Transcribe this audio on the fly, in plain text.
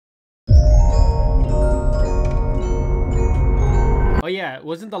yeah,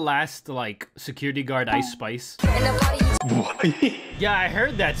 wasn't the last, like, security guard Ice Spice? What? Yeah, I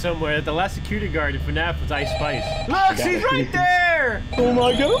heard that somewhere. The last security guard in FNAF was Ice Spice. Look, she's right there! Oh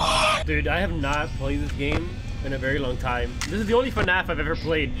my god. Dude, I have not played this game in a very long time. This is the only FNAF I've ever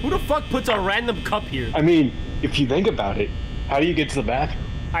played. Who the fuck puts a random cup here? I mean, if you think about it, how do you get to the bathroom?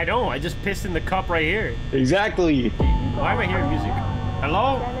 I don't. I just pissed in the cup right here. Exactly. Why am I hearing music?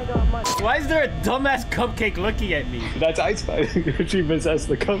 Hello? Why is there a dumbass cupcake looking at me? That's Ice Spice. She possessed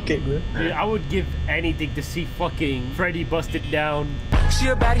the cupcake, man. Dude, I would give anything to see fucking Freddy bust it down. She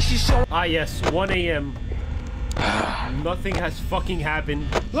a baddie, she show. Ah, yes, 1 a.m. Nothing has fucking happened.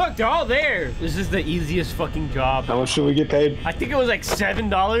 Look, they're all there. This is the easiest fucking job. How much should we get paid? I think it was like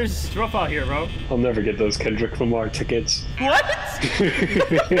 $7. It's rough out here, bro. I'll never get those Kendrick Lamar tickets. What?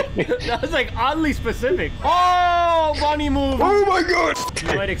 That was like oddly specific. Oh, Bonnie move. Oh my god. Do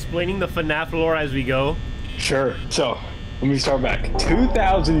you mind explaining the FNAF lore as we go? Sure. So, let me start back.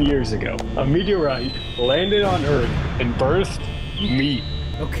 2,000 years ago, a meteorite landed on Earth and birthed me.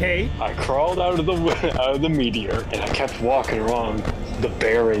 Okay. I crawled out of the meteor and I kept walking along the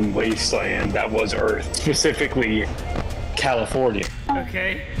barren wasteland that was Earth, specifically California.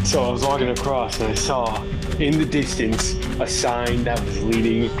 Okay. So I was walking across and I saw in the distance a sign that was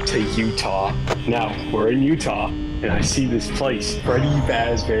leading to Utah. Now we're in Utah and I see this place, Freddy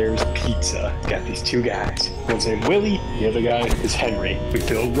Fazbear's Pizza. Got these two guys. One's named Willie, the other guy is Henry. We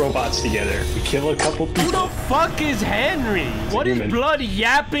build robots together. We kill a couple people. Who the fuck is Henry? What is Blood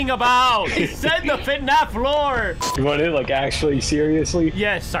yapping about? He said the FNAF lore. You want it like actually seriously?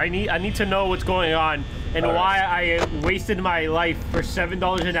 Yes, I need to know what's going on and why I wasted my life for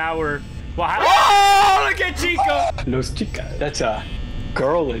 $7 an hour. Oh, look at Chica. Los Chica. That's a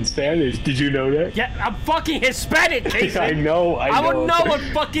girl in Spanish. Did you know that? Yeah, I'm fucking Hispanic, Jason. I know. I would know what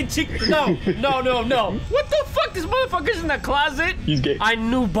fucking Chica. No. What the fuck? This motherfucker's in the closet. He's gay. I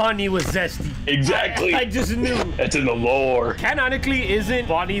knew Bonnie was zesty. Exactly. I just knew. That's in the lore. Canonically, isn't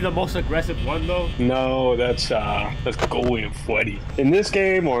Bonnie the most aggressive one though? No, that's Goalie and Freddy. In this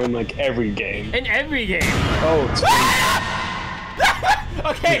game or in like every game? In every game. Oh, it's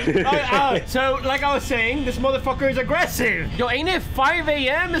Okay, so like I was saying, this motherfucker is aggressive. Yo, ain't it 5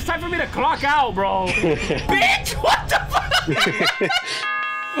 a.m.? It's time for me to clock out, bro. Bitch, what the fuck?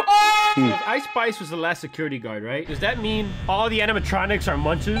 Oh! If Ice Spice was the last security guard, right? Does that mean all the animatronics are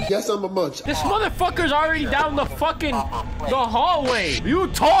munches? Yes, I'm a munch. This motherfucker's already down the hallway. You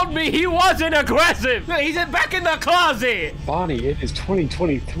told me he wasn't aggressive. He's back in the closet. Bonnie, it is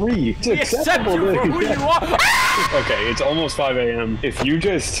 2023. It's acceptable for who you are. Okay, it's almost 5 a.m. If you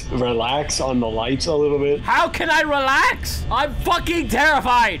just relax on the lights a little bit. How can I relax? I'm fucking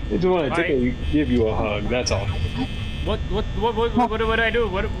terrified. I just want to give you a hug, that's all. What did I do?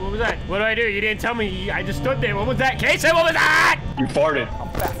 What was that? What did I do? You didn't tell me. I just stood there. What was that? Casey, what was that? You farted.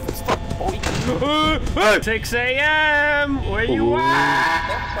 6 a.m. Where you at?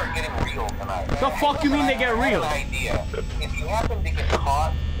 Let's start getting real tonight. The fuck you mean they get real? I have an idea. If you happen to get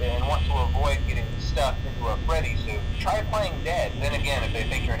caught and want to avoid getting stuffed into a Freddy suit, try playing dead. Then again, if they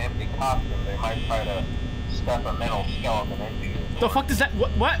think you're an empty costume, they might try to stuff a mental skeleton into you. The fuck does that?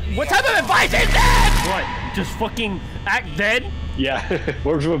 What type of advice is that? What? Just fucking act dead? Yeah,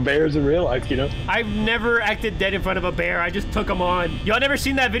 works with bears in real life, you know? I've never acted dead in front of a bear. I just took him on. Y'all never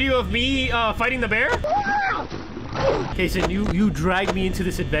seen that video of me fighting the bear? Kason, you dragged me into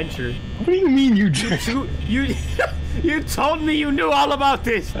this adventure. What do you mean you You told me you knew all about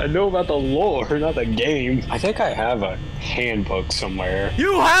this. I know about the lore, not the game. I think I have a handbook somewhere.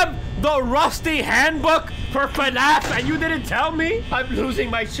 You have the rusty handbook for FNAF and you didn't tell me? I'm losing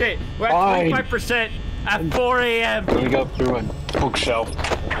my shit. We're at 25% at 4 a.m. Let me go through a bookshelf.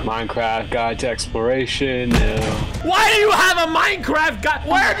 Minecraft Guide to Exploration. No. Why do you have a Minecraft guide?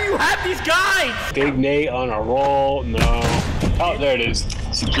 Where do you have these guides? Big Nate on a roll. No. Oh, there it is.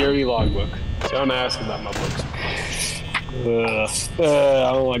 Security logbook. Don't ask about my books.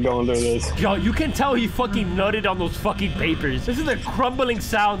 I don't like going through this. Yo, you can tell he fucking nutted on those fucking papers. This is the crumbling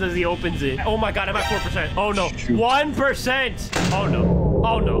sound as he opens it. Oh my god, I'm at 4%. Oh no. 1%. Oh no.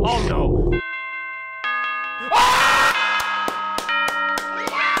 Oh no. Oh no.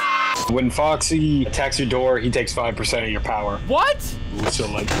 When Foxy attacks your door, he takes 5% of your power. What? So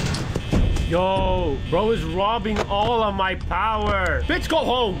like... Yo, bro is robbing all of my power. Bitch, go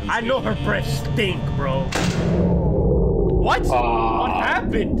home. I know her breath stink, bro. What? What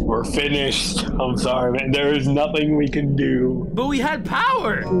happened? We're finished. I'm sorry, man. There is nothing we can do. But we had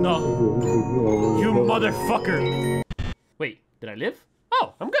power. No. You motherfucker. Wait, did I live?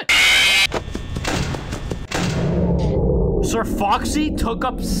 Oh, I'm good. Sir Foxy took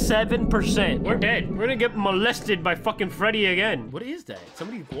up 7%. We're dead. We're gonna get molested by fucking Freddy again. What is that?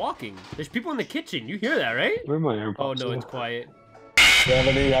 Somebody's walking. There's people in the kitchen. You hear that, right? Where are my AirPods? Oh, no, it's quiet. Do you have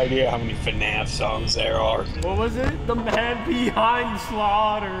any idea how many FNAF songs there are? What was it? The man behind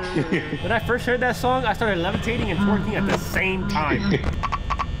slaughter. When I first heard that song, I started levitating and twerking at the same time.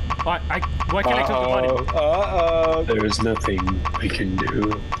 Why can't I click the button? There's nothing I can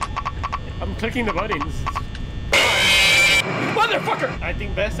do. I'm clicking the buttons. Motherfucker! I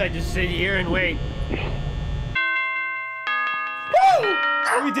think best I just sit here and wait. Woo!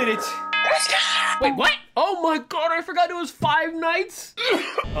 We did it. Wait, what? Oh my god, I forgot it was 5 nights.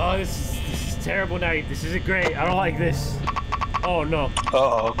 Oh, this is a terrible night. This isn't great. I don't like this. Oh no.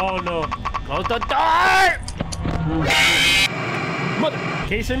 Uh-oh. Oh no. Close the door! Mother,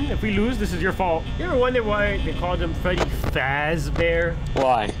 Kason, if we lose, this is your fault. You ever wonder why they called him Freddy Fazbear?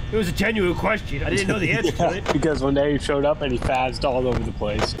 Why? It was a genuine question. I didn't know the answer to it. Because one day he showed up and he fazzed all over the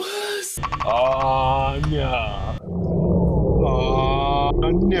place. Oh no. Oh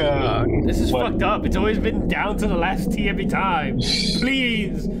no. This is fucked up. It's always been down to the last T every time.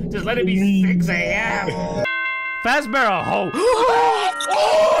 Please, just let it be 6 a.m. Fazbear a hoe. We did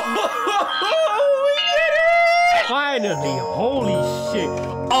it! Finally, holy shit.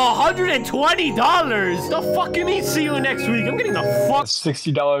 $120? The fuck you mean see you next week? I'm getting the fuck.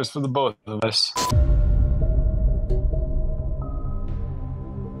 $60 for the both of us.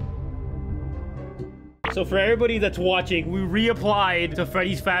 So for everybody that's watching, we reapplied to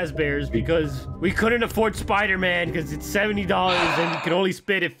Freddy's Fazbears because we couldn't afford Spider-Man because it's $70 and you can only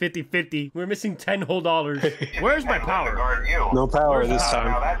split it 50-50. We're missing $10 whole. Where's my power? No power this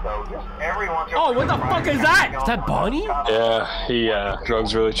time. Oh, what the fuck is that? Is that Bonnie? Yeah,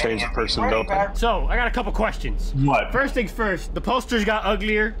 drugs really change a person, don't they? So, I got a couple questions. What? First things first, the posters got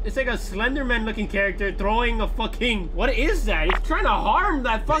uglier. It's like a Slenderman looking character throwing a fucking... What is that? It's trying to harm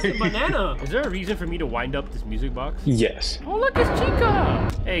that fucking banana. Is there a reason for me to wind up this music box? Yes. Oh, look, it's Chica.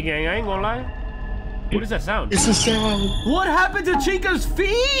 Hey, gang, I ain't gonna lie. What is that sound? It's a sound. What happened to Chica's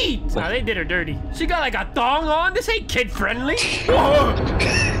feet? Nah, they did her dirty. She got like a thong on. This ain't kid friendly.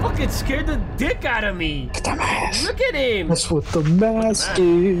 Fucking scared the dick out of me. Look at the mask. Look at him. That's what the mask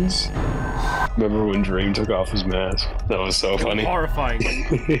is. Remember when Dream took off his mask? That was so funny. Horrifying.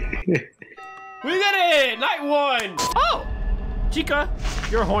 We did it! Night 1! Oh! Chica,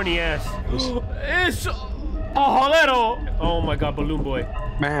 you're a horny ass. It's a holero! Oh my god, Balloon Boy.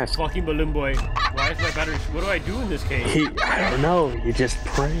 Mask. Fucking Balloon Boy. Why is my battery... What do I do in this case? I don't know. You just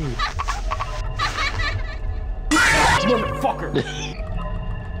pray. Motherfucker!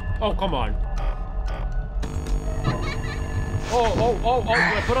 Oh, come on. Oh, did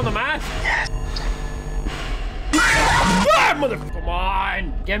I put on the mask? Yes. Ah, motherfucker! Come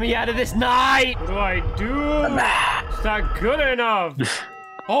on! Get me out of this night! What do I do? It's not good enough!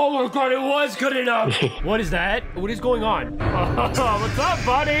 Oh my god, it was good enough! What is that? What is going on? Oh, what's up,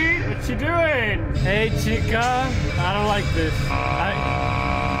 buddy? What you doing? Hey, chica. I don't like this.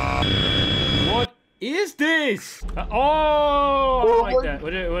 What is this? I don't like that.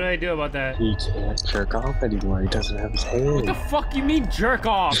 What do I do about that? He can't jerk off anymore. He doesn't have his hand. What the fuck you mean jerk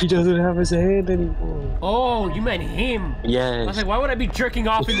off? He doesn't have his hand anymore. Oh, you meant him. Yes. I was like, why would I be jerking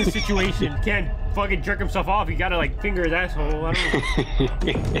off in this situation? Can't fucking jerk himself off. You gotta like finger his asshole. I don't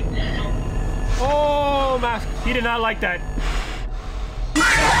know. Oh, mask. He did not like that.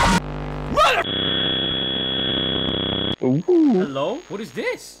 Mother. Ooh. Hello? What is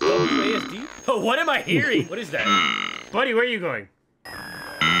this? WASD? Oh, what am I hearing? What is that? Buddy, where are you going?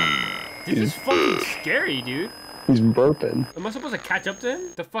 This is fucking scary, dude. He's burping. Am I supposed to catch up to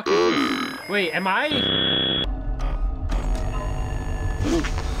him? The fuck is this? Wait, am I?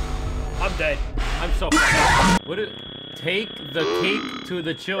 I'm dead. I'm so fucked. What is... Take the cake to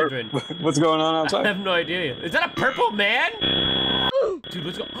the children. What's going on outside? I have no idea. Is that a purple man? Dude,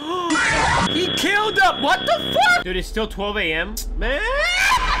 let's go. He killed him! What the fuck? Dude, it's still 12 a.m. Man!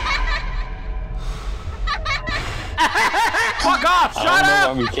 Fuck off! Shut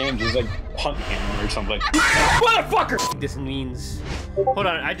up! We can't just like punt him or something. Motherfucker! This means... Hold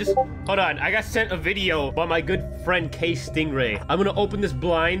on, I got sent a video by my good friend K Stingray. I'm gonna open this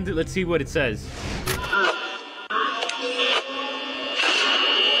blind. Let's see what it says.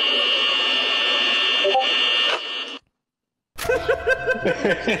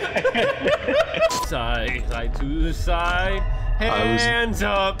 Side to side, hands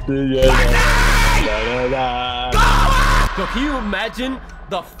up. Yo, Can you imagine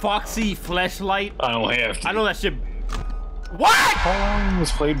the Foxy flashlight? I don't have to. I know that shit. What? How long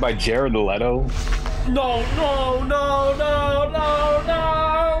was played by Jared Leto? No.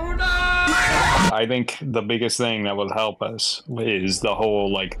 I think the biggest thing that will help us is the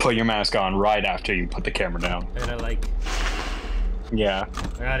whole, like, put your mask on right after you put the camera down. And I like... Yeah.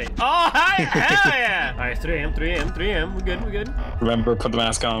 I got it. Oh, hi! Hell yeah! Alright, it's 3 a.m., 3 a.m., 3 a.m. We're good, we're good. Remember, put the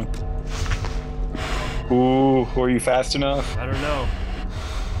mask on. Ooh, were you fast enough? I don't know.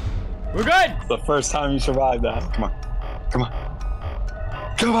 We're good! The first time you survived that. Come on. Come on.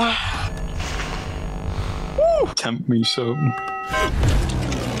 Come on! Woo! Tempt me some.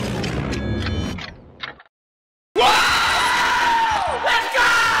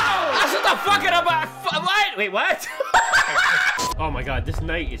 Wait, what? Oh my god, this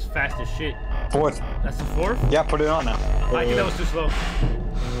night is fast as shit. 4th. That's the 4th? Yeah, put it on now. I think that was too slow.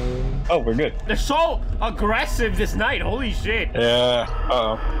 Oh, we're good. They're so aggressive this night. Holy shit. Yeah.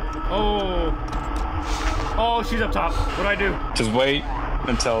 Uh-oh. Oh. Oh, she's up top. What do I do? Just wait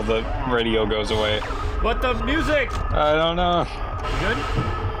until the radio goes away. What the music? I don't know. You good?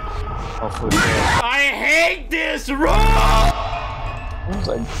 Hopefully. Yeah. I hate this room! What was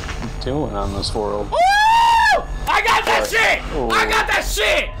I doing on this world? Woo! I got that shit! Oh. I got that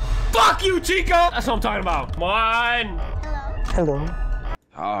shit! Fuck you, Chico! That's what I'm talking about. Come on. Hello.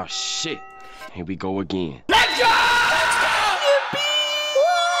 Oh shit. Here we go again. Let's go!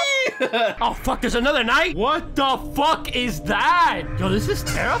 Yippee! Oh fuck, there's another night? What the fuck is that? Yo, this is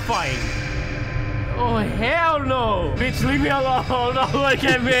terrifying. Oh hell no. Bitch, leave me alone. Don't look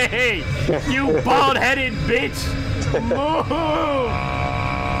at me. You bald-headed bitch. Move.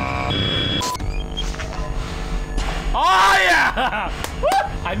 Oh yeah!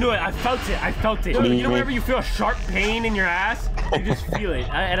 I knew it. I felt it. I felt it. You know whenever you feel a sharp pain in your ass, you just feel it.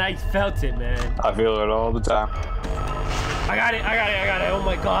 And I felt it, man. I feel it all the time. I got it. I got it. I got it. Oh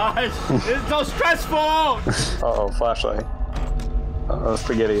my gosh. This is so stressful. Uh-oh, flashlight. Uh-oh,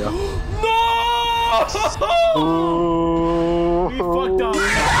 spaghetti. No! Ooh. We fucked up.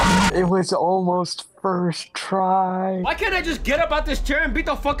 It was almost first try. Why can't I just get up out this chair and beat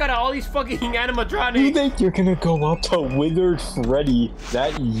the fuck out of all these fucking animatronics? You think you're gonna go up to Withered Freddy,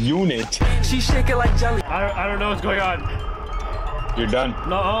 that unit? She's shaking like jelly. I don't know what's going on. You're done.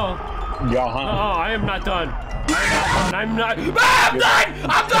 No. Yeah, No, I am not done. I'm not. I'm done!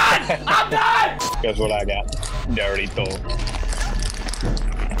 I'm done! I'm done! Guess what I got? Dirty tool.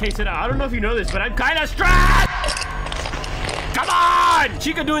 Case it out. I don't know if you know this, but I'm kind of stressed! Come on!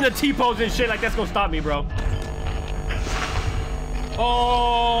 Chica doing the T-pose and shit like that's gonna stop me, bro.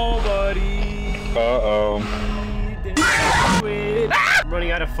 Oh, buddy. Uh-oh. I'm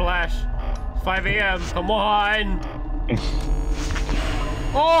running out of flash. 5 a.m. Come on.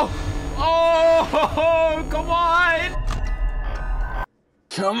 Oh! Oh! Come on!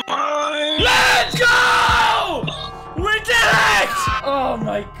 Come on! Let's go! We did it! Oh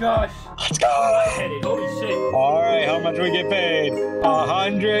my gosh. Let's go! Holy shit. Alright, how much we get paid?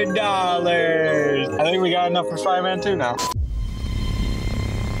 $100. I think we got enough for Fireman 2 now.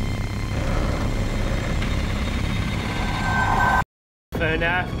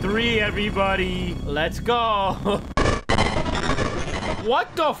 FNAF 3, everybody. Let's go.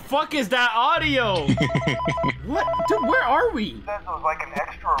 What the fuck is that audio? What? Dude, where are we? It was like an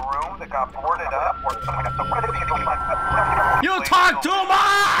extra room that got boarded up. You talk too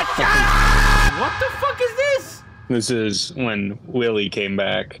much! What the fuck is this? This is when Willie came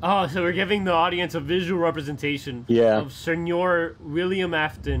back. Oh, so we're giving the audience a visual representation of Senor William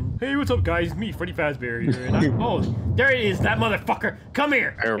Afton. Hey, what's up, guys? Me, Freddy Fazbear here. And oh, there it is, that motherfucker. Come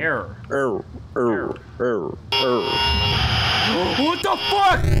here. Error. What the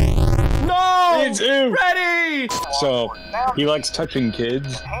fuck? No! It's him! Ready! So, he likes touching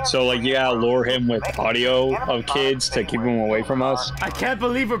kids. So, like, you gotta lure him with audio of kids to keep him away from us. I can't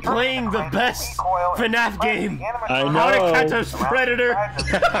believe we're playing the best FNAF game. I know. How to Catch a Predator.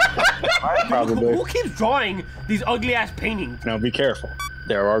 Probably. Who keeps drawing these ugly-ass paintings? Now, be careful.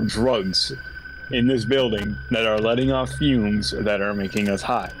 There are drugs in this building that are letting off fumes that are making us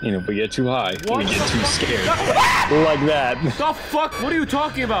high. And if we get too high, we get too scared. Like that. The fuck? What are you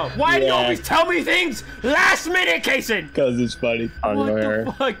talking about? Why do you always tell me things last minute, Kason? Because it's funny. What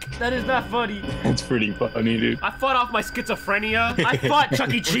the fuck? That is not funny. It's pretty funny, dude. I fought off my schizophrenia. I fought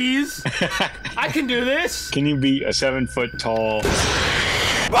Chuck E. Cheese. I can do this. Can you beat a 7-foot tall...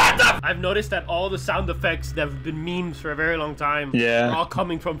 What the? I've noticed that all the sound effects that have been memes for a very long time are all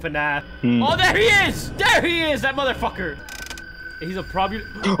coming from FNAF. Oh, there he is! There he is, that motherfucker! He's a probably...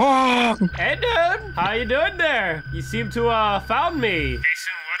 Hey, dude! How you doing there? You seem to, found me.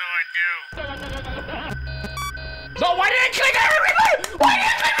 Jason, what do I do? No, why did I click on everybody? Why did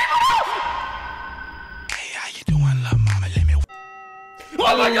I click on everybody? Hey, how you doing, love mama? Let me...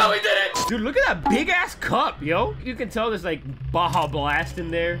 Oh my god, we did it! Dude, look at that big-ass cup, yo. You can tell there's, like, Baja Blast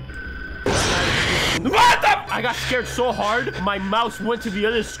in there. What the? I got scared so hard, my mouse went to the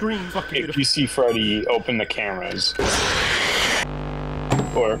other screen. Fucking If you see Freddy, open the cameras.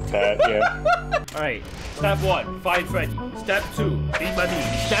 Or that, yeah. Alright, step 1, find Freddy. Step 2, beat my knee.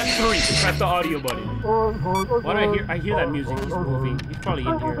 Step 3, press the audio button. What I hear that music, he's moving. He's probably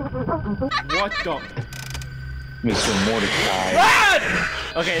in here. What the? Mr. Mordecai. Run!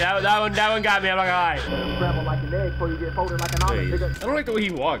 Okay, that one got me, I'm not gonna lie. Scramble like an egg before you get folded like an There he omelet, is. nigga. I don't like the way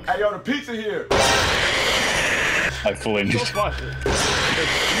he walks. Hey, yo, the pizza here. I flinched. So fucked.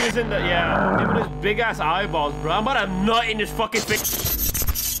 He was in the, yeah, him with his big ass eyeballs, bro. I'm about to nut in his fucking face.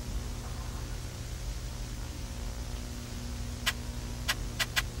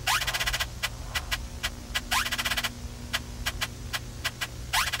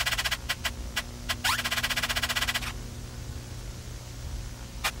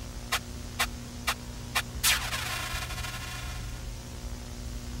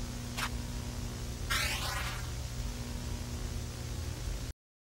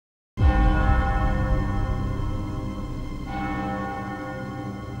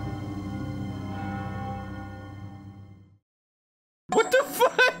 What the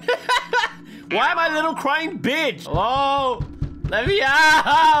fuck? Why am I a little crying bitch? Hello? Let me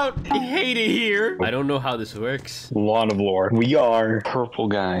out! I hate it here. I don't know how this works. A lot of lore. We are Purple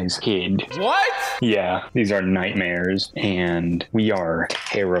Guy's kid. What? Yeah, these are nightmares, and we are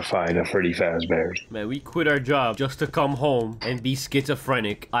terrified of Freddy Fazbear. Man, we quit our job just to come home and be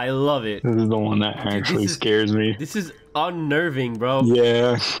schizophrenic. I love it. This is the one that actually scares me. This is unnerving, bro.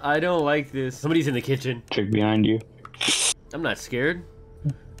 Yeah. I don't like this. Somebody's in the kitchen. Check behind you. I'm not scared.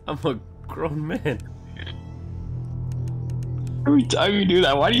 I'm a grown man. Every time you do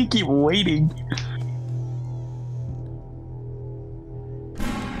that, why do you keep waiting?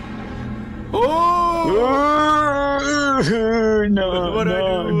 Oh! No, What'd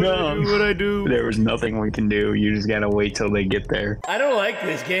no, no. What'd I do? There was nothing we can do. You just gotta wait till they get there. I don't like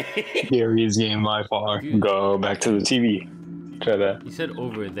this game. Scariest game by far. Go back to the TV. Try that. You said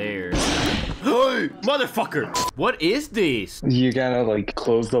over there. Hey, motherfucker! What is this? You gotta like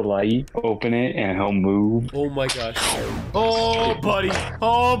close the light, open it, and he'll move. Oh my gosh. Oh, buddy.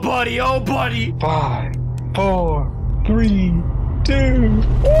 Oh, buddy. Oh, buddy. 5, 4, 3, 2.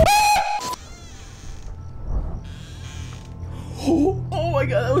 Oh my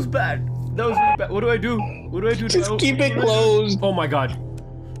god, that was bad. That was really bad. What do I do? What do I do? Just keep it closed. Oh my god.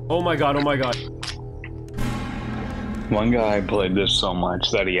 Oh my god. Oh my god. One guy played this so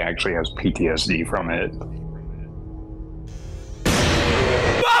much that he actually has PTSD from it.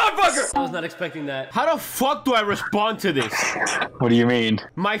 Motherfucker! I was not expecting that. How the fuck do I respond to this? What do you mean?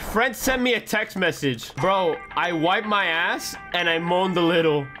 My friend sent me a text message. Bro, I wiped my ass and I moaned a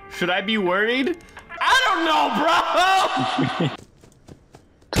little. Should I be worried? I don't know,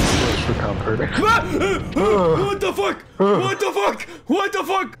 bro! For comfort. What the fuck? What the fuck? What the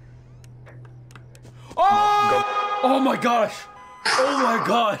fuck? Oh! Oh my gosh. Oh my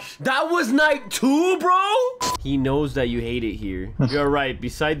gosh. That was night 2, bro? He knows that you hate it here. You're right.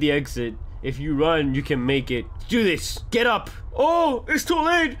 Beside the exit, if you run, you can make it. Do this. Get up. Oh, it's too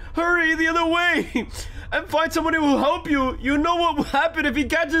late. Hurry the other way. And find somebody who will help you. You know what will happen if he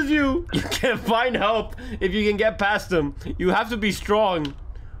catches you. You can't find help if you can get past him. You have to be strong.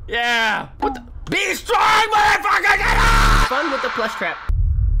 Yeah. What the? Be strong, motherfucker. Get up! Fun with the plush trap.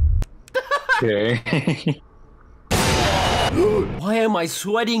 Okay. Why am I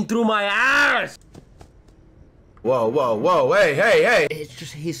sweating through my ass? Whoa, whoa, whoa, hey, hey, hey. It's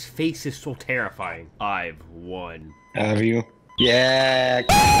just his face is so terrifying. I've won. Have you? Yeah.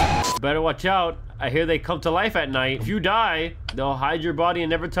 Better watch out. I hear they come to life at night. If you die, they'll hide your body and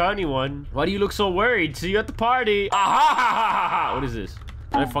never tell anyone. Why do you look so worried? See you at the party. Ah-ha-ha-ha-ha. What is this?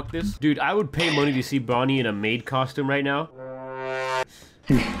 Can I fuck this? Dude, I would pay money to see Bonnie in a maid costume right now.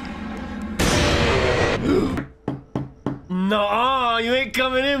 No, you ain't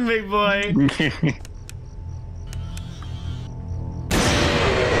coming in, big boy.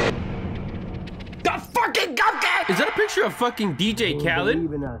 The fucking cupcake! Is that a picture of fucking DJ Khaled?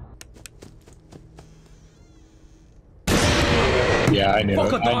 Yeah, I knew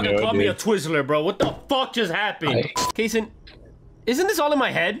Fuck it. a dog I knew and it, call me a dude. Twizzler, bro. What the fuck just happened? Kason, isn't this all in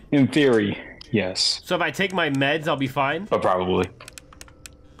my head? In theory, yes. So if I take my meds, I'll be fine? But probably.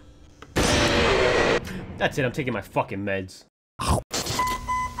 That's it, I'm taking my fucking meds.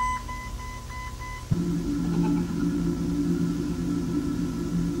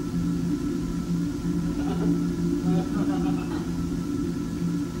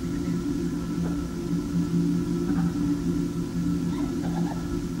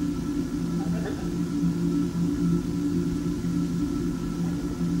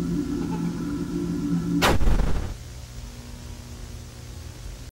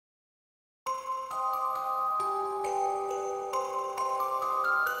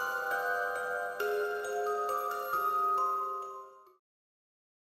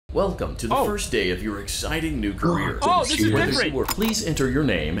 Welcome to the first day of your exciting new career. Oh, this is different. Please enter your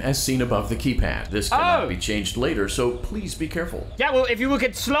name as seen above the keypad. This cannot be changed later, so please be careful. Yeah, well, if you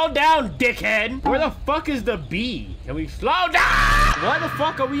could slow down, dickhead. Where the fuck is the B? Can we slow down? Why the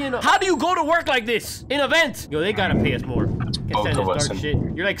fuck are we in a... How do you go to work like this? In events? Yo, they gotta pay us more. Can't stand this dark shit.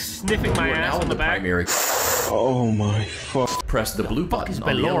 You're like sniffing my ass on the back. Oh my fuck. Press the blue button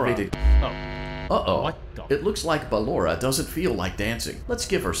on the elevated... Uh-oh. What the... It looks like Ballora doesn't feel like dancing. Let's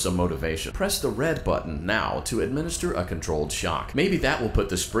give her some motivation. Press the red button now to administer a controlled shock. Maybe that will put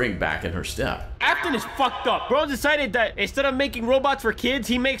the spring back in her step. Afton is fucked up. Bro decided that instead of making robots for kids,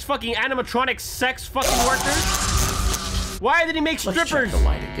 he makes fucking animatronic sex fucking workers. Why did he make strippers? Let's check the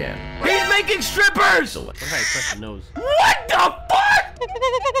light again. He's making strippers! What if I press the nose? What the fuck?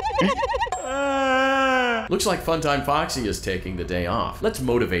 Looks like Funtime Foxy is taking the day off. Let's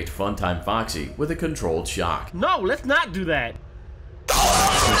motivate Funtime Foxy with a controlled shock. No, let's not do that.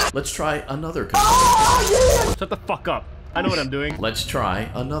 Let's try another controlled shock. Shut the fuck up. I know what I'm doing. Let's try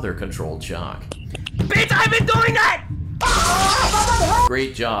another controlled shock. Bitch, I've been doing that!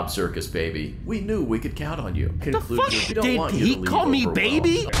 Great job, Circus Baby. We knew we could count on you. The fuck? Did he call me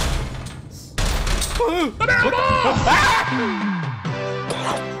baby?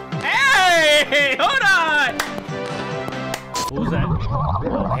 Hey, hold on! What was that?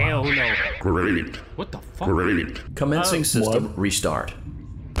 Oh, hell no. Great. What the fuck? Great. Commencing system restart.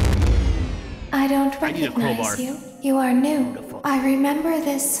 I don't recognize you. You are new. I remember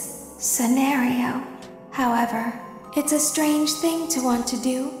this scenario. However, it's a strange thing to want to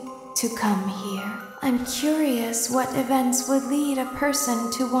do, to come here. I'm curious what events would lead a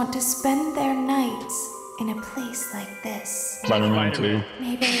person to want to spend their nights in a place like this. Spider-Man 2.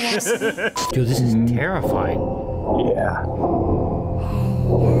 Maybe we'll see. Dude, this is terrifying. Yeah.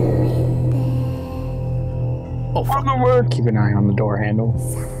 Oh, fuck. Keep an eye on the door handle.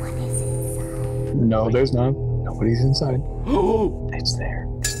 No, there's none. Nobody's inside. It's there.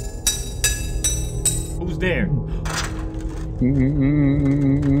 Who's there? There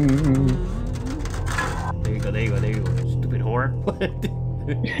you go, there you go, there you go. Stupid whore.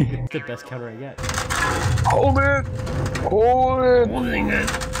 It's the best counter I get. Hold it! Hold it! Holding it.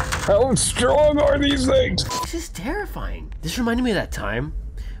 How strong are these things? This is terrifying. This reminded me of that time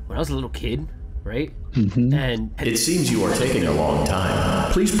when I was a little kid, right? And it seems you are taking a long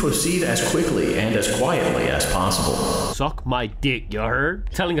time. Please proceed as quickly and as quietly as possible. Suck my dick, you heard?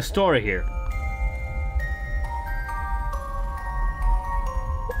 Telling a story here.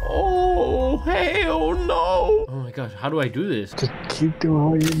 Oh, hell no. Oh my gosh, how do I do this? Just keep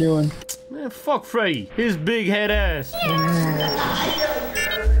doing what you're doing. Man, fuck Freddy. His big head ass.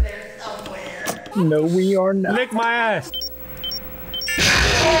 No, we are not. Lick my ass.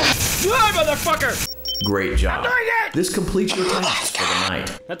 Good motherfucker. Great job. I'm doing it. This completes your task for the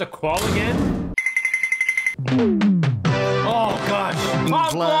night. Have to crawl again? Oh gosh.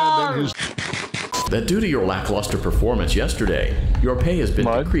 That due to your lackluster performance yesterday, your pay has been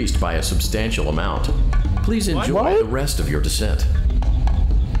decreased by a substantial amount. Please enjoy the rest of your descent.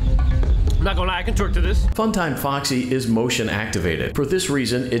 I'm not gonna lie, I can twerk to this. Funtime Foxy is motion activated. For this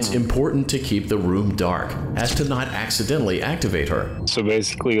reason, it's important to keep the room dark, as to not accidentally activate her. So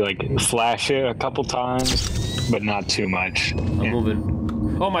basically, like, flash it a couple times, but not too much. I'm moving.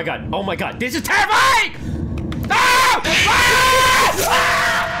 Oh my god, this is terrifying! Ah!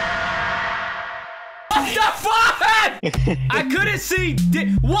 What the fuck? I couldn't see.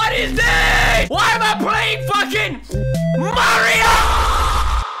 What is this? Why am I playing fucking Mario?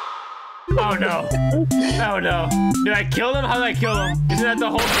 Oh no. Oh no. Did I kill him? How did I kill him? Isn't that the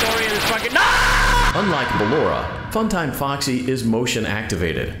whole story of this fucking... No! Unlike Ballora, Funtime Foxy is motion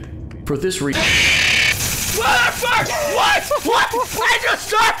activated. For this reason... Motherfucker! What? What? I just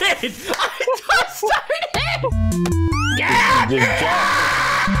started! Yeah! Just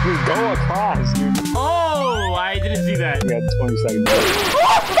go across, dude. Oh, I didn't see that. You got 20 seconds.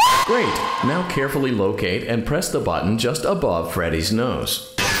 Great. Now carefully locate and press the button just above Freddy's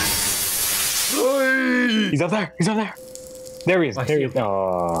nose. He's up there. He's up there. There he is. There he is.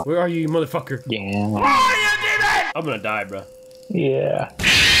 Oh. Where are you, motherfucker? Yeah. Oh, you demon! I'm gonna die, bro. Yeah.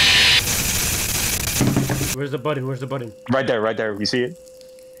 Where's the button? Where's the button? Right there. Right there. You see it?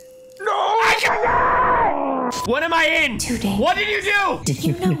 No! What am I in? Today. What did you do? Do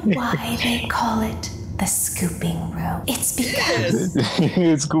you know why they call it the scooping room? It's because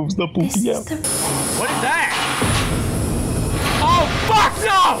it scoops the poopy out. What is that? Oh, fuck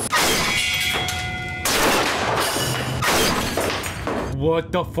no!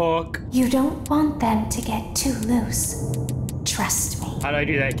 What the fuck? You don't want them to get too loose. Trust me. How do I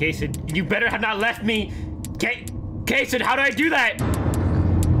do that, Kason? You better have not left me. Kason, how do I do that?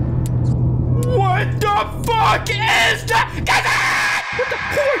 What the fuck is that? What the?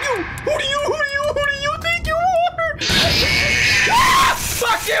 Who are you? Who do you think you are? Ah!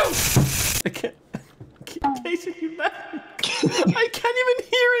 Fuck you! I can't. Jason, you left me. I can't even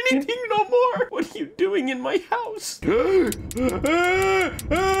hear anything no more. What are you doing in my house? What?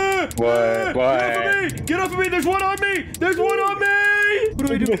 Get off of me! There's one on me! There's one on me! What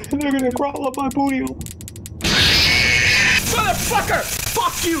do I do? They're gonna crawl up my booty hole. Motherfucker!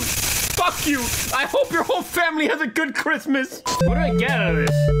 Fuck you! Fuck you! I hope your whole family has a good Christmas. What do I get out of this?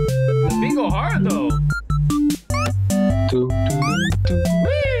 This bingo hard though. Whee!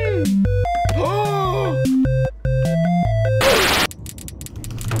 Oh!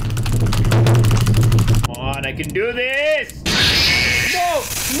 Come on, I can do this!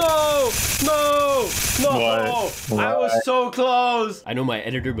 No! What? I was so close! I know my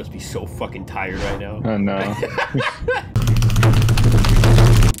editor must be so fucking tired right now. Oh no.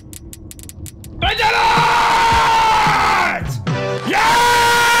 I did it! Yeah!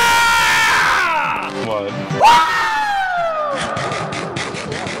 What?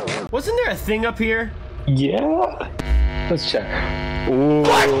 Wasn't there a thing up here? Yeah. Let's check. Ooh.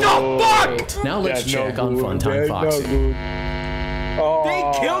 What the fuck? Now let's That's check no on good. Funtime That's no Foxy. good. Oh. They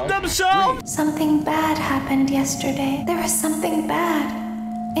killed themselves? Something bad happened yesterday. There was something bad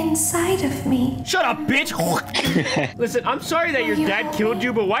inside of me. Shut up, bitch! Listen, I'm sorry that your dad killed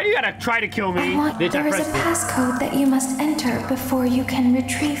you, but why do you gotta try to kill me? Bitch, There is a passcode that you must enter before you can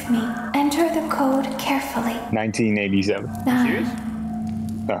retrieve me. Enter the code carefully. 1987. Serious?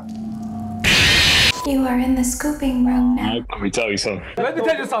 Huh. You are in the scooping room now. Let me tell you something. Let me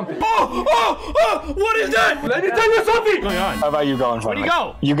tell you something. Oh! What is that? Let me tell you something! What's going on? How about you go in front of me? Where'd you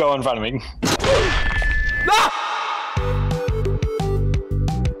go? You go in front of me. Ah!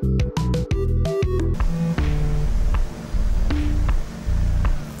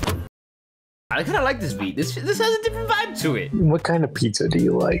 I kind of like this beat. This has a different vibe to it. What kind of pizza do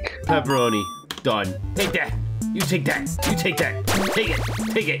you like? Pepperoni. Done. Take that. You take that. You take that. Take it.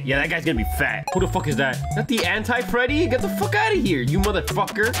 Take it. Yeah, that guy's gonna be fat. Who the fuck is that? That the anti-Freddy? Get the fuck out of here, you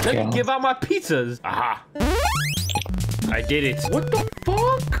motherfucker. Let me give out my pizzas. Aha. I did it. What the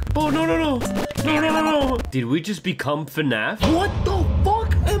fuck? Oh, no. No. Did we just become FNAF? What the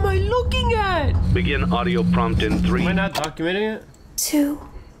fuck am I looking at? Begin audio prompt in 3. Am I not documenting it? 2,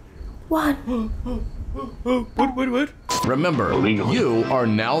 1. What? Remember, you are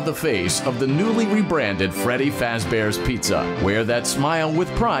now the face of the newly rebranded Freddy Fazbear's Pizza. Wear that smile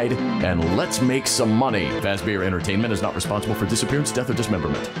with pride, and let's make some money. Fazbear Entertainment is not responsible for disappearance, death, or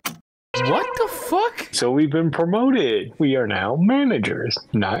dismemberment. What the fuck? So we've been promoted. We are now managers,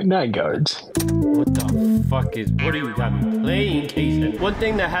 not night guards. What the fuck is... What are you got me playing, Casey? One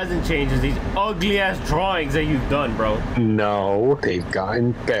thing that hasn't changed is these ugly-ass drawings that you've done, bro. No, they've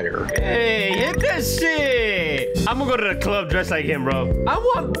gotten better. Hey, hit that shit! I'm gonna go to the club dressed like him, bro. I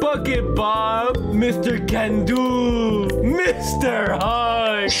want Bucket Bob, Mr. Can Do, Mr.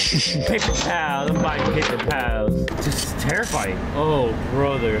 Hug, Paper Pals. I'm buying Paper Pals. This is terrifying. Oh,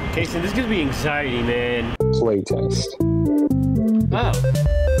 brother. Casey, this gives me anxiety, man. Playtest. Oh.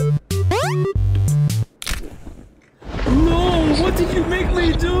 No, what did you make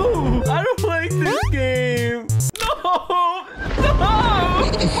me do? I don't like this game. No,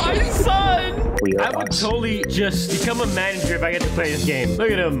 my son. I would totally just become a manager if I get to play this game. Look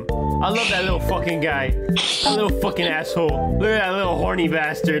at him. I love that little fucking guy. That little fucking asshole. Look at that little horny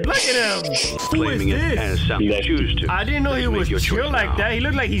bastard. Look at him. Who is this? I didn't know he was chill like that. He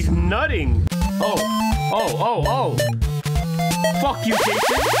looked like he's nutting. Oh. Fuck you,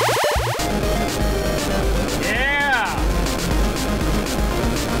 Jason. Yeah.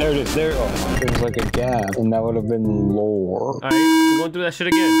 There it is. There. Oh, there's like a gap, and that would have been lore. All right, we're going through that shit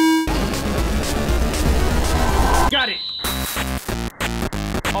again. Got it.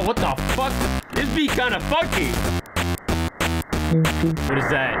 Oh, what the fuck? This beat kind of funky. What is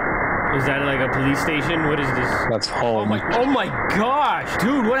that? Is that like a police station? What is this? That's home. Oh my gosh.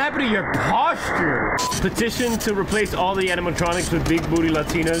 Dude, what happened to your posture? Petition to replace all the animatronics with big booty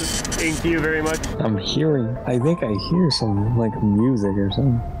Latinas. Thank you very much. I'm hearing. I think I hear some like music or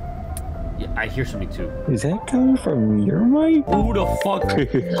something. Yeah, I hear something too. Is that coming from your mic? Who the fuck?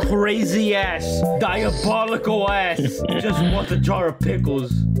 Crazy ass, diabolical ass. Just wants a jar of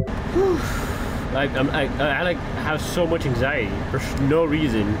pickles. I have so much anxiety for no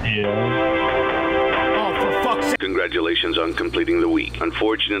reason. Yeah. Oh, for fuck's sake. Congratulations on completing the week.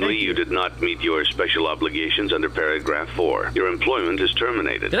 Unfortunately, you did not meet your special obligations under paragraph 4. Your employment is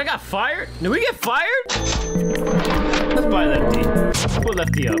terminated. Did I get fired? Did we get fired? Let's buy Lefty. Put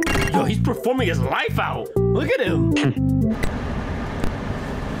Lefty up. Yo, he's performing his life out. Look at him.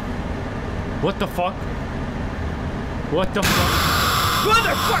 What the fuck? What the fuck?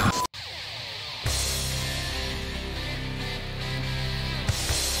 Motherfucker!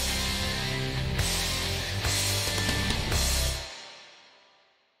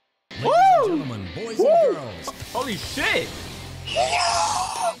 Gentlemen, boys and girls. Holy shit!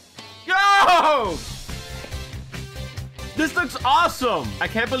 Yo! This looks awesome! I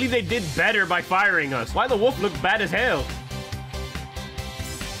can't believe they did better by firing us. Why the wolf look bad as hell?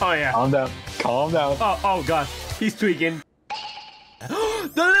 Oh yeah. Calm down. Calm down. Oh gosh. He's tweaking.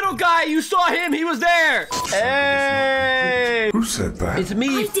 The little guy! You saw him! He was there! Hey! Who said that? It's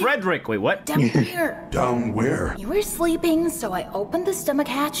me, Frederick. Wait, what? Down here. Down where? You were sleeping, so I opened the stomach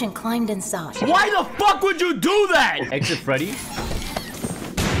hatch and climbed inside. Why the fuck would you do that? Exit Freddy.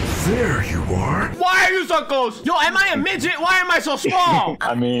 There you are. Why are you so close? Yo, am I a midget? Why am I so small?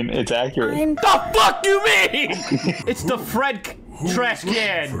 I mean, it's accurate. The fuck you mean? It's the Fred trash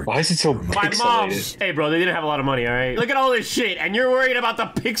can. Why is it so My mom's. pixelated? Hey, bro, they didn't have a lot of money, all right? Look at all this shit, and you're worried about the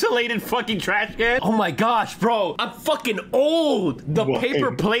pixelated fucking trash can? Oh my gosh, bro. I'm fucking old. The What?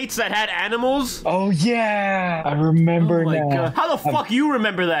 paper plates that had animals. Oh, yeah. I remember Oh my now. god. How the fuck you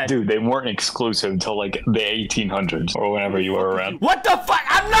remember that? Dude, they weren't exclusive until like the 1800s or whenever you were around. What the fuck?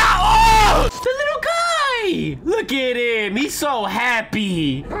 I'm not old! The little guy! Look at him. He's so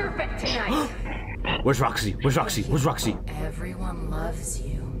happy. Perfect tonight. Where's Roxy? Where's Roxy? Where's Roxy? Everyone loves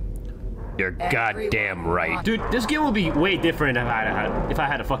you. You're goddamn right. Dude, this game will be way different if I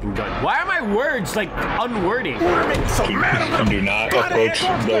had a fucking gun. Why are my words like unwording? Do not approach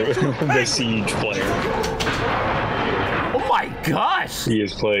the siege player. Oh my gosh! He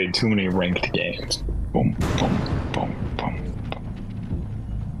has played too many ranked games. Boom, boom, boom, boom.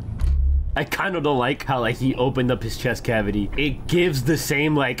 I kind of don't like how like he opened up his chest cavity. It gives the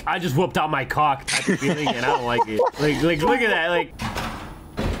same like I just whooped out my cock type of feeling, and I don't like it. Like look at that. Like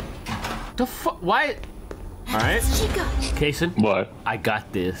the fuck? Why? All right, Chica. Kason. What? I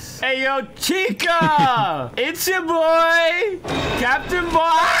got this. Hey yo, Chica! It's your boy, Captain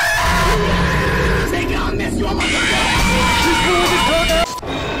Boy. Take on this, you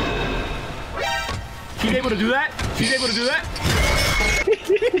She's able to do that? She's able to do that?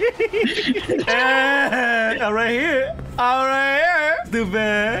 All right here. All right here.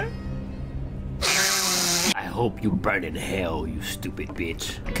 Stupid. I hope you burn in hell, you stupid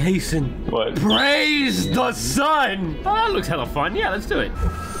bitch. Kason. What? Praise the sun. Oh, that looks hella fun. Yeah, let's do it.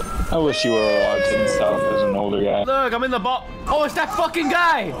 I wish you were watching stuff as an older guy. Look, I'm in the ball. Oh, it's that fucking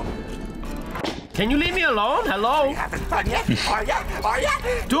guy. Can you leave me alone? Hello?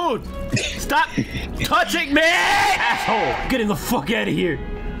 Dude, stop touching me! Asshole, get the fuck out of here.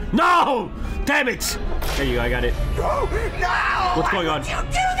 No! Damn it! There you go, I got it. No! What's going on? You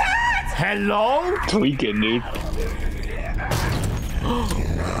do that! Hello? Tweaking, dude.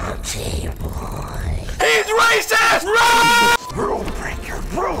 He's racist! Run! Rule breaker,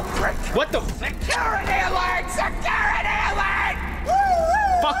 rule breaker. What the? Security alert! Security alert!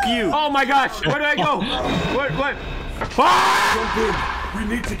 Fuck you! Oh my gosh! Where do I go? What? Ah! We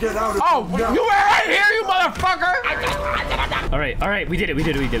need to get out of Oh, here now. you were right here, you motherfucker! All right, we did it.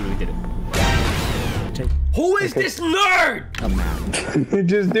 Who is this nerd? A map.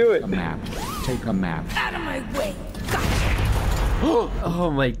 Just do it. A map. Take a map. Out of my way.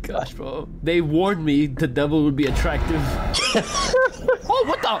 Oh my gosh, bro. They warned me the devil would be attractive. Oh,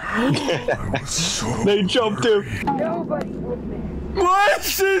 what the? They jumped him. Nobody with me. What?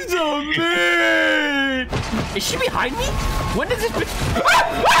 She's so mean! Is she behind me? When does this bitch...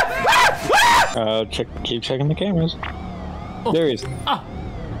 Keep checking the cameras. Oh. There he is. Ah!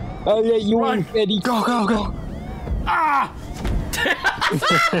 Oh yeah, you Run. win, Eddie. Go, go, go. Ah!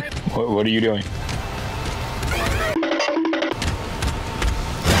 What are you doing?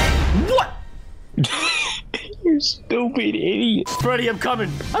 What? You stupid idiot. Freddy, I'm coming,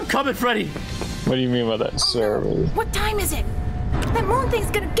 Freddy. What do you mean by that, sir? What time is it? That moon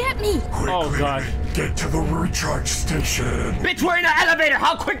thing's gonna get me. Oh gosh. Get to the recharge station. Bitch, we're in an elevator.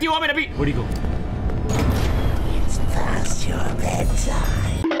 How quick do you want me to be? Where'd he go? It's past your bedtime.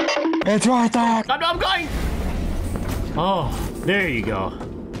 It's right there. I'm going. Oh, there you go.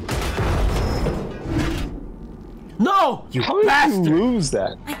 No, you How did bastard. you lose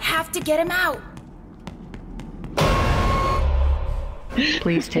that? I have to get him out.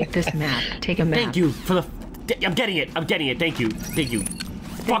 Please take this map. Take a map. Thank you for the... I'm getting it. Thank you.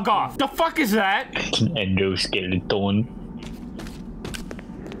 Fuck off. The fuck is that? Endoskeleton.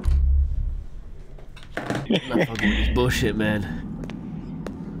 I'm not fucking with this bullshit, man.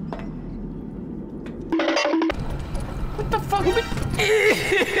 What the fuck?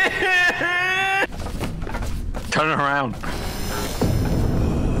 Turn around.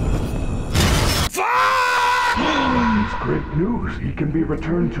 It's great news. He can be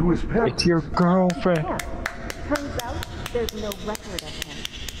returned to his pet. It's your girlfriend. Turns out there's no record of him.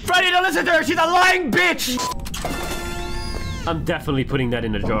 Freddy, don't listen to her! She's a lying bitch! I'm definitely putting that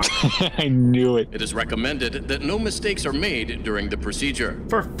in a jar. I knew it. It is recommended that no mistakes are made during the procedure.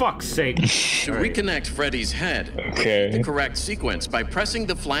 For fuck's sake. To reconnect Freddy's head, Okay. the correct sequence by pressing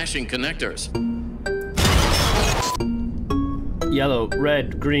the flashing connectors. Yellow,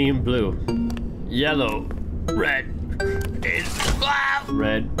 red, green, blue. Yellow, red,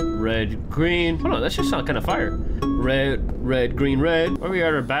 red, green. Hold on, that should sound kind of fire. Red, green, red. Why are we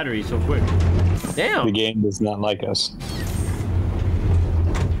out of battery so quick? Damn. The game does not like us.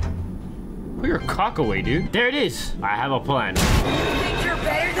 Put your cock away, dude. There it is. I have a plan. You think you're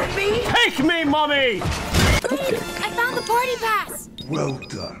better than me? Take me, mommy! I found the party pass! Well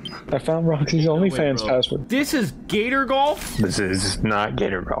done. I found Roxy's OnlyFans password. This is Gator Golf? This is not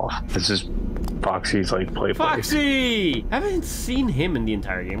Gator Golf. This is Foxy's like play place. Foxy! I haven't seen him in the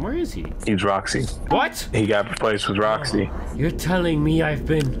entire game. Where is he? He's Roxy. What? He got replaced with Roxy. You're telling me I've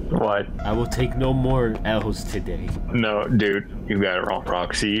been... What? I will take no more L's today. No, dude, you got it wrong.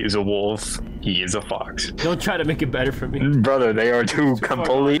 Roxy is a wolf. He is a fox. Don't try to make it better for me. Brother, they are two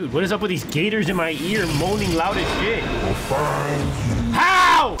complete... Dude, what is up with these gators in my ear moaning loud as shit?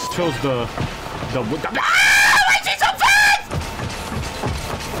 How? Chose the ah! Why is he so fast?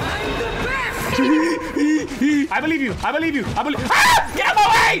 I believe you. I believe you. I believe. Ah! Get out of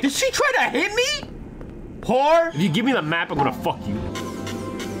my way! Did she try to hit me? Whore? If you give me the map, I'm gonna fuck you.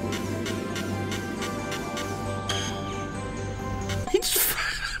 It's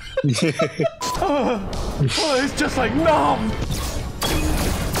just like numb.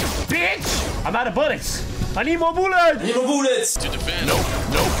 Bitch! I'm out of bullets. I need more bullets. I need more bullets. To defend. No.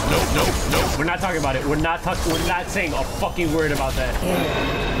 We're not talking about it. We're not saying a fucking word about that.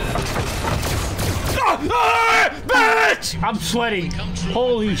 Bitch! I'm sweating.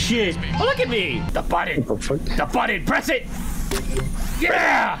 Holy shit. Oh, look at me. The button. The button. Press it.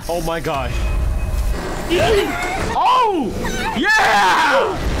 Yeah! Oh my gosh. Oh!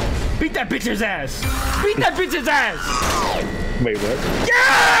 Yeah! Beat that bitch's ass. Beat that bitch's ass. Wait, what?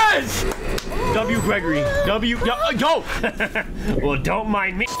 Yes! W. Gregory. W. Yo! Well, don't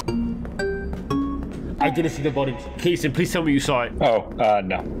mind me. I didn't see the button. Kaysen, please tell me you saw it. Oh,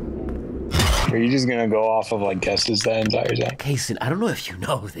 no. Are you just gonna go off of like guesses the entire time? Kaysen, I don't know if you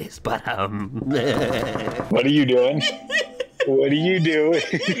know this, but What are you doing? What are you doing?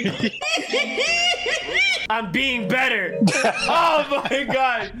 I'm being better. Oh my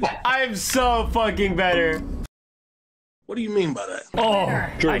god. I'm so fucking better. What do you mean by that? Oh,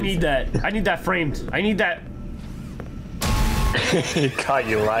 I need that. I need that framed. I need that. He caught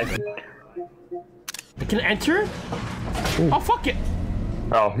you lying. I can enter? Oh, fuck it.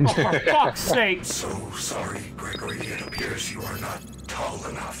 Oh. Oh, for fuck's sake. So sorry, Gregory. It appears you are not tall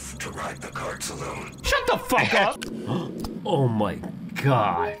enough to ride the carts alone. Shut the fuck up. Oh my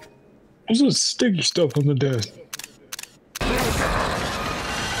god. There's some sticky stuff on the desk.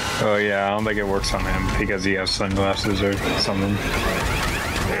 Oh yeah, I don't think it works on him because he has sunglasses or something.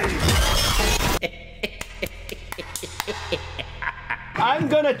 I'm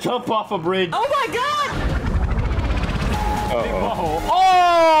gonna jump off a bridge. Oh my god! Uh-oh.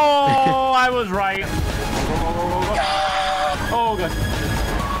 Oh, I was right. Oh god.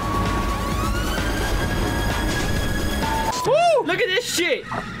 Woo! Look at this shit.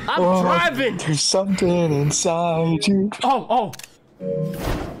 I'm driving. There's something inside you. Oh.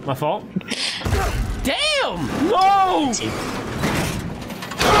 My fault? Damn! No!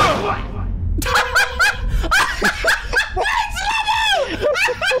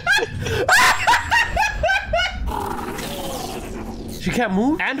 She can't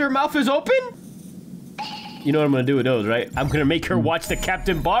move? And her mouth is open? You know what I'm gonna do with those, right? I'm gonna make her watch the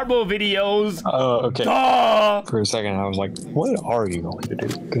Captain Barbo videos. Oh, okay. Duh! For a second, I was like, what are you going to do?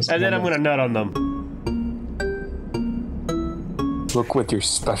 And then I'm gonna nut on them. Look with your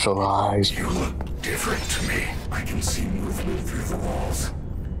special eyes. You look different to me. I can see movement through the walls.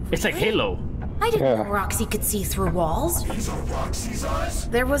 It's like Halo. I didn't know Roxy could see through walls. These are Roxy's eyes?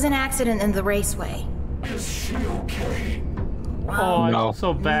 There was an accident in the raceway. Is she okay? Oh, I feel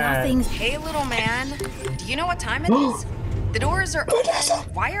so bad. Nothing's... Hey, little man. Do you know what time it is? The doors are open.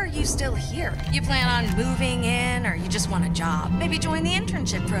 Why are you still here? You plan on moving in, or you just want a job? Maybe join the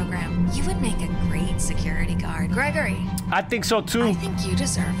internship program. You would make a great security guard. Gregory. I think so too. I think you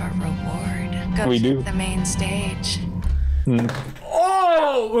deserve a reward. Go We to do. the main stage.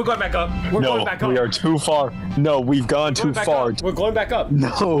 Oh, we're going back up. We're going back up. We are too far. No, we've gone too far. We're going back up.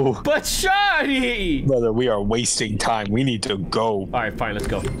 No. But Shawty! Brother, we are wasting time. We need to go. All right, fine, let's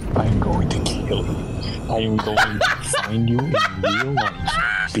go. I'm going to kill kill you. I am going to find you in real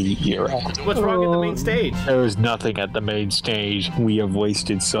life. Beat your ass. What's wrong at the main stage? There is nothing at the main stage. We have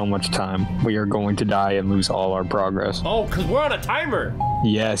wasted so much time. We are going to die and lose all our progress. Oh, because we're on a timer.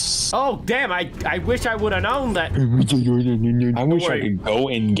 Yes. Oh, damn. I wish I would have known that. I wish I could go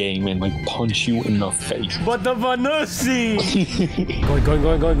in game and like punch you in the face. But the Vanussi.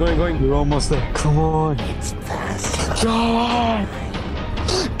 going. You're almost there. Come on. It's fast. Go on.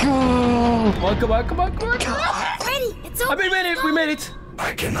 Go. Come on. Freddy, it's over. We made it.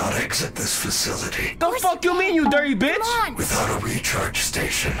 I cannot exit this facility. The fuck you mean, you dirty bitch? Without a recharge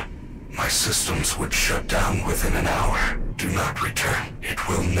station, my systems would shut down within an hour. Do not return. It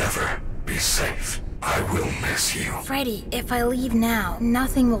will never be safe. I will miss you. Freddy, if I leave now,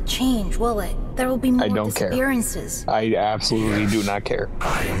 nothing will change, will it? There will be more disappearances. I absolutely do not care.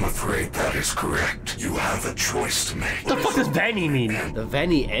 I am afraid that is correct. You have a choice to make. What the fuck does Vanny mean? The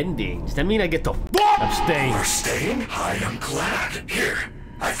Vanny ending. Does that mean I get to I'm staying. You're staying? I am glad. Here,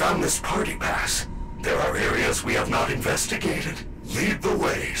 I found this party pass. There are areas we have not investigated. Lead the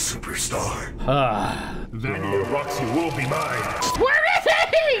way, superstar. Vanny and Roxy will be mine. Where is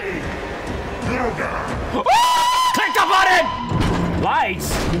he? Click the button! Lights?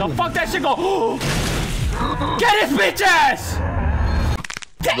 The fuck that shit go? Get his bitch ass!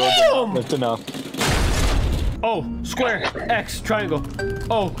 Damn! That's enough. Oh, square, X, triangle.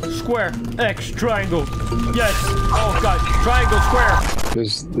 Oh, square, X, triangle. Yes. Oh god, triangle, square.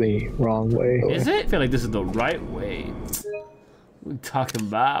 This is the wrong way. Is it? I feel like this is the right way. What are we talking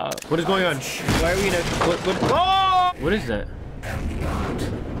about? What is going on? Why are we in a... What? Oh! What is that?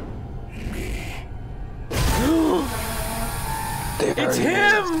 It's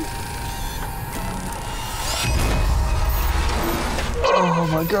him! Oh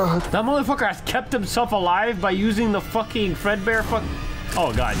my god. That motherfucker has kept himself alive by using the fucking Fredbear fuck...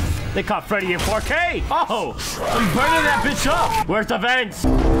 Oh god. They caught Freddy in 4K! Oh! I'm burning that bitch up! Where's the vents?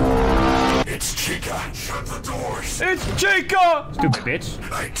 It's Chica. Shut the doors. It's Chica! Stupid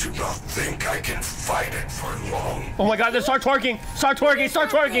bitch. I do not think I can fight it for long. Oh my god, then start twerking! Start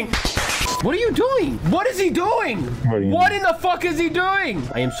twerking! What are you doing? What is he doing? What in the fuck is he doing?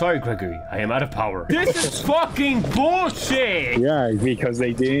 I am sorry, Gregory. I am out of power. This is fucking bullshit! Yeah, because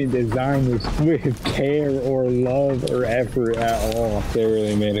they didn't design this with care or love or effort at all. They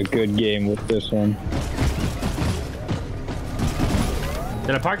really made a good game with this one.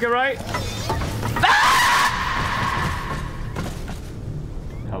 Did I park it right?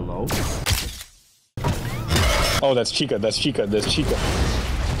 Hello? Oh, that's Chica.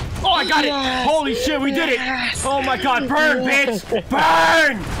 Oh, I got it! Holy shit, we did it! Oh my god, burn, bitch!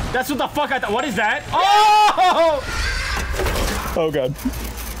 Burn! That's what the fuck I thought. What is that? Oh! Oh god.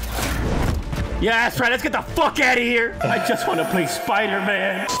 Yeah, that's right. Let's get the fuck out of here. I just want to play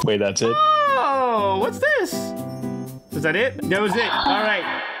Spider-Man. Wait, that's it? Oh, what's this? Is that it? That was it. All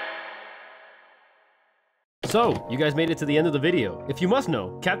right. So, you guys made it to the end of the video. If you must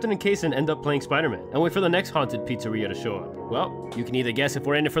know, Captain and Kaysen end up playing Spider-Man and wait for the next haunted pizzeria to show up. Well, you can either guess if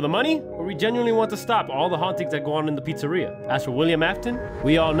we're in it for the money, or we genuinely want to stop all the hauntings that go on in the pizzeria. As for William Afton,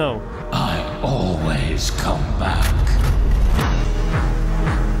 we all know. I always come back.